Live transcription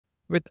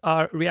With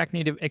our React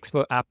Native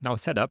Expo app now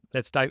set up,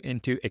 let's dive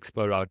into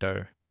Expo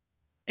Router.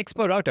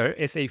 Expo Router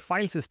is a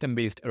file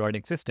system-based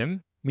routing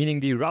system,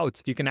 meaning the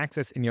routes you can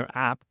access in your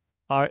app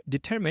are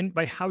determined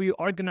by how you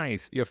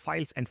organize your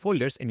files and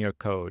folders in your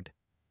code.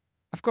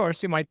 Of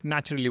course, you might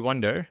naturally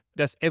wonder,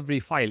 does every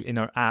file in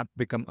our app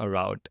become a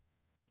route?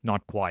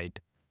 Not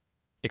quite.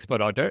 Expo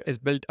Router is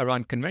built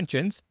around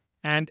conventions,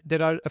 and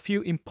there are a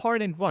few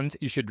important ones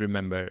you should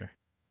remember.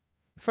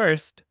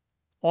 First,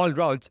 all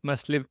routes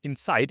must live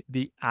inside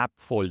the app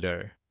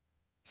folder.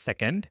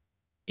 Second,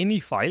 any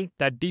file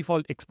that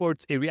default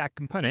exports a React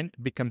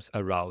component becomes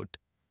a route.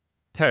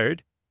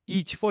 Third,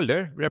 each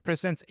folder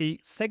represents a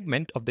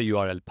segment of the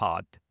URL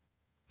path.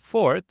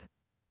 Fourth,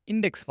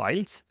 index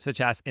files such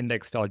as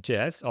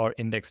index.js or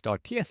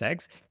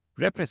index.tsx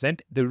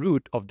represent the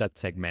root of that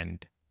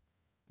segment.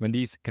 When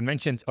these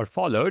conventions are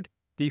followed,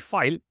 the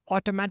file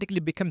automatically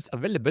becomes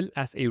available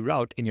as a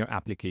route in your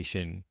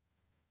application.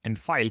 And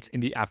files in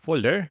the app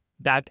folder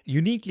that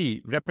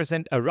uniquely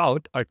represent a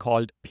route are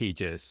called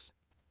pages.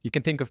 You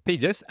can think of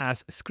pages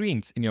as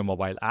screens in your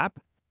mobile app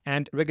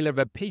and regular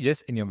web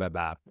pages in your web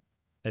app.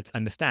 Let's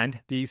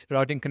understand these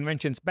routing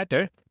conventions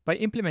better by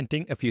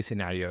implementing a few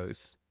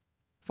scenarios.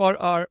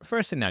 For our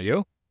first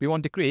scenario, we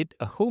want to create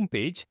a home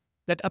page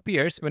that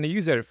appears when a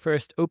user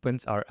first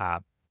opens our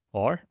app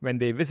or when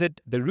they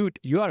visit the root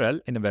URL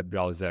in a web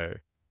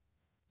browser.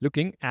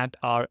 Looking at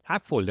our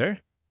app folder,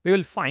 we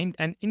will find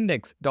an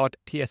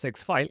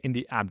index.tsx file in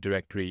the app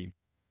directory.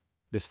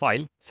 This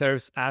file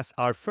serves as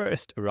our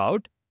first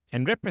route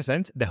and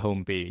represents the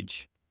home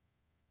page.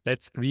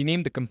 Let's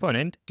rename the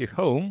component to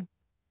home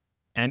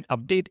and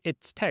update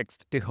its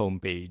text to home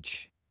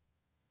page.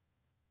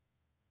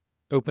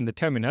 Open the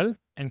terminal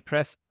and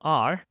press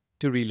R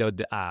to reload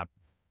the app.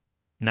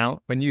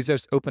 Now, when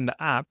users open the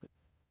app,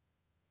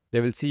 they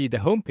will see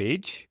the home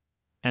page,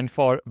 and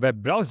for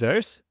web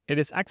browsers, it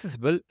is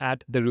accessible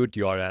at the root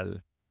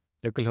URL.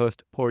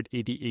 Localhost port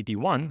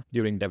 8081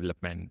 during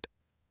development.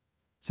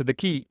 So the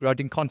key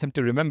routing concept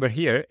to remember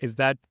here is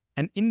that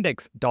an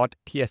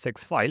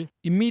index.tsx file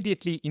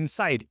immediately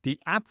inside the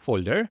app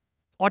folder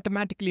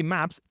automatically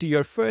maps to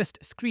your first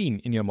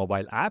screen in your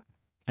mobile app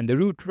and the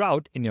root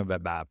route in your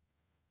web app.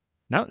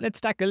 Now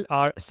let's tackle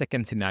our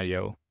second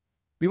scenario.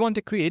 We want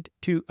to create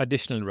two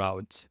additional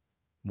routes,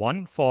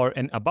 one for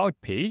an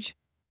about page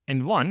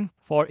and one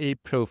for a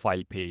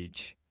profile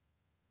page.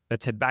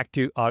 Let's head back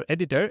to our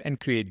editor and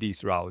create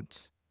these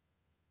routes.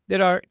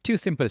 There are two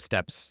simple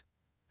steps.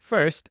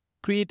 First,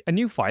 create a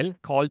new file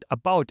called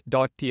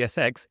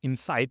about.tsx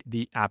inside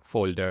the app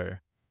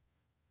folder.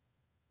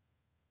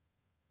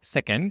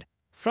 Second,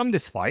 from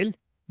this file,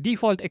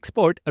 default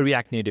export a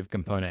React Native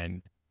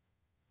component.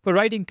 For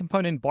writing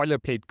component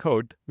boilerplate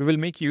code, we will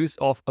make use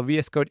of a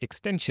VS Code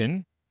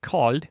extension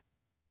called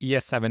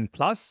ES7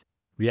 Plus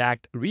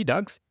React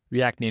Redux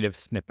React Native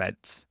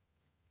Snippets.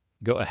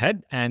 Go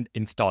ahead and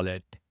install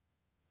it.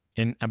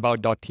 In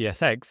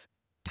about.tsx,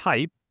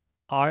 type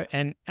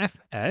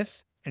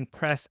rnfs and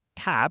press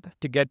tab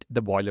to get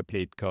the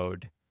boilerplate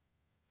code.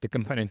 The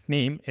component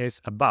name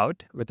is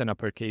about with an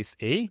uppercase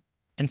A,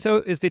 and so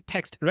is the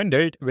text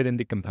rendered within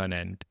the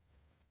component.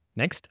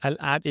 Next, I'll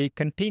add a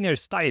container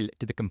style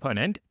to the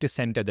component to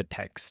center the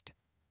text.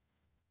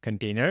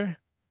 Container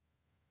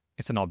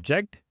is an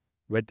object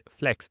with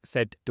flex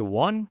set to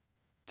 1,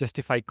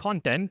 justify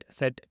content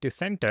set to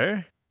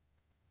center,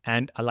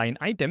 and align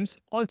items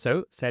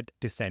also set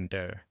to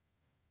center.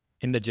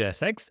 In the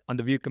JSX on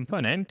the view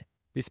component,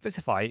 we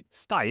specify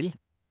style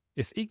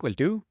is equal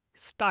to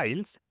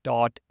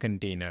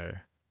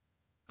styles.container.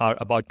 Our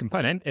about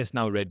component is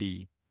now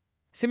ready.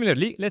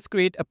 Similarly, let's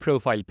create a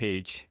profile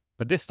page,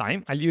 but this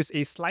time I'll use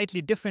a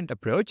slightly different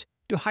approach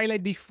to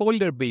highlight the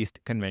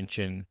folder-based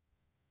convention.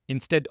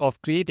 Instead of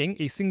creating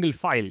a single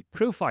file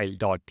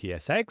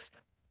profile.tsx,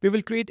 we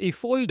will create a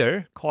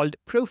folder called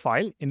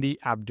profile in the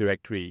app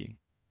directory.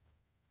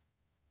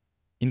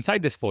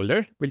 Inside this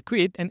folder, we'll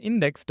create an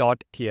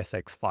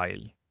index.tsx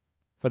file.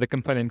 For the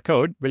component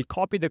code, we'll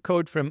copy the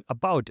code from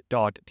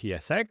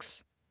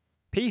about.tsx,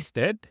 paste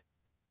it,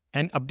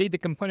 and update the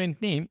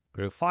component name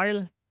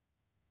profile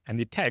and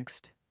the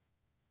text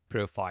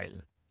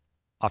profile.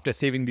 After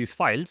saving these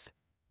files,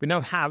 we now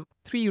have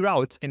three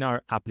routes in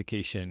our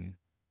application.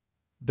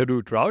 The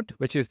root route,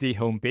 which is the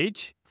home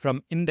page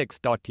from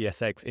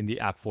index.tsx in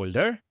the app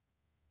folder,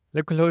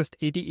 localhost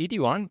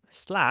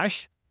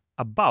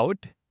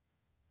 8081/about,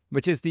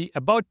 which is the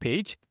about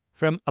page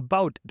from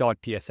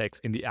about.tsx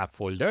in the app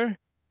folder,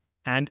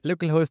 and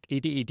localhost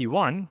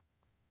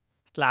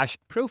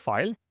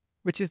 8081/profile,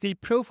 which is the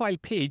profile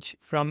page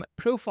from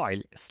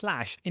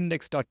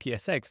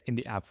profile/index.tsx in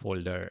the app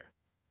folder.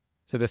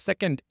 So the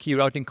second key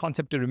routing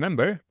concept to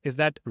remember is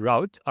that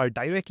routes are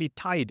directly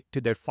tied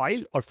to their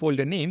file or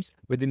folder names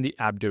within the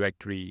app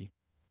directory.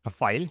 A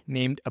file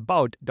named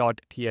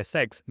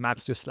about.tsx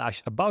maps to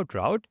 /about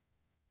route,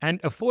 and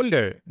a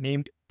folder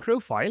named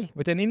profile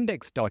with an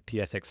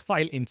index.tsx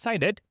file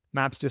inside it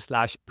maps to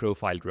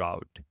 /profile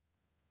route.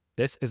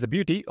 This is the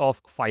beauty of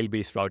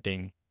file-based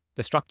routing.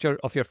 The structure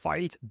of your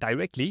files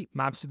directly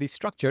maps to the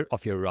structure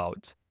of your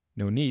routes.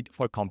 No need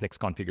for complex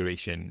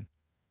configuration.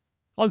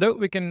 Although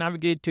we can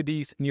navigate to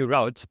these new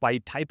routes by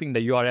typing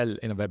the URL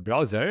in a web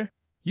browser,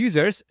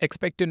 users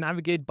expect to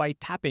navigate by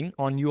tapping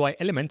on UI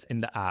elements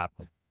in the app.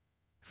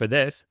 For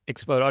this,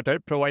 Expo Router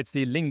provides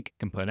the link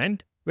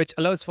component, which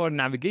allows for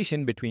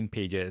navigation between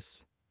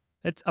pages.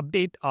 Let's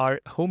update our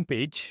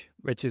homepage,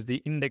 which is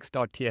the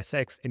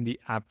index.tsx in the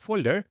app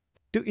folder,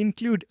 to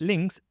include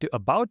links to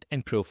about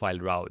and profile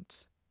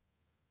routes.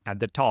 At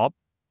the top,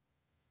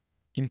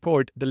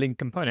 import the link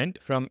component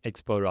from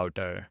Expo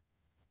Router.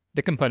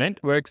 The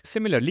component works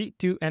similarly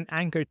to an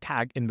anchor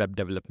tag in web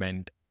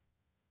development.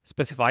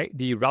 Specify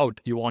the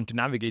route you want to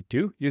navigate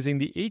to using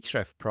the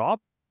href prop.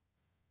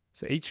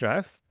 So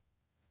href/about,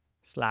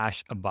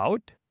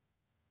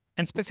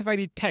 and specify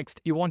the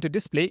text you want to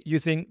display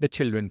using the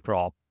children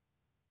prop,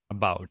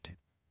 about.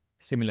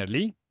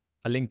 Similarly,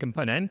 a link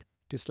component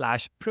to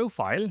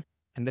 /profile,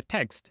 and the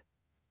text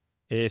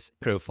is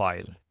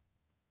profile.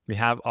 We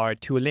have our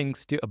two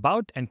links to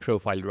about and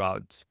profile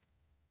routes.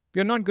 We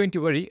are not going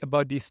to worry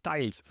about these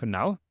styles for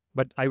now,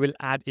 but I will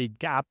add a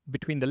gap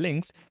between the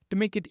links to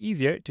make it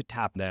easier to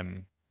tap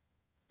them.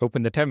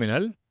 Open the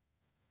terminal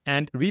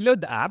and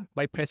reload the app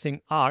by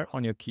pressing R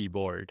on your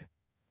keyboard.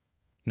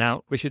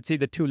 Now we should see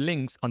the two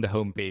links on the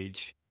home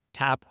page.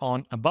 Tap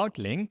on About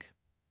link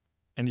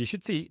and you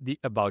should see the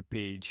About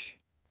page.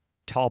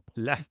 Top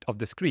left of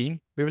the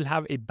screen, we will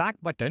have a back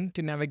button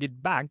to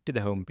navigate back to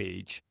the home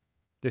page.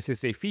 This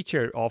is a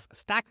feature of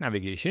stack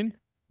navigation,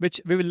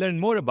 which we will learn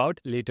more about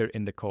later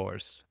in the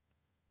course.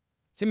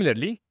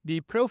 Similarly,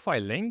 the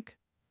profile link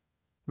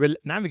will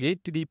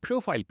navigate to the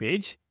profile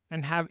page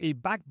and have a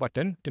back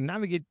button to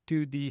navigate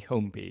to the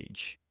home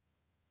page.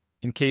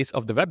 In case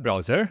of the web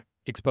browser,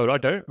 Expo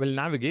Router will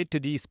navigate to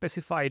the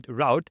specified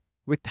route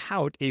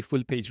without a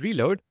full page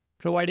reload,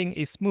 providing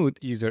a smooth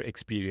user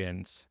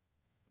experience.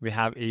 We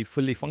have a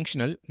fully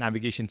functional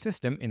navigation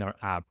system in our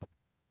app.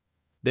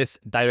 This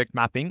direct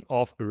mapping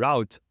of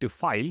routes to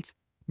files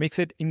makes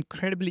it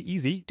incredibly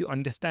easy to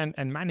understand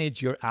and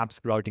manage your app's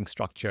routing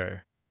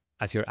structure.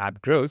 As your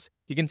app grows,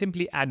 you can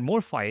simply add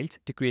more files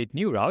to create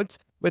new routes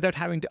without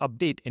having to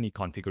update any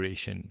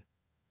configuration.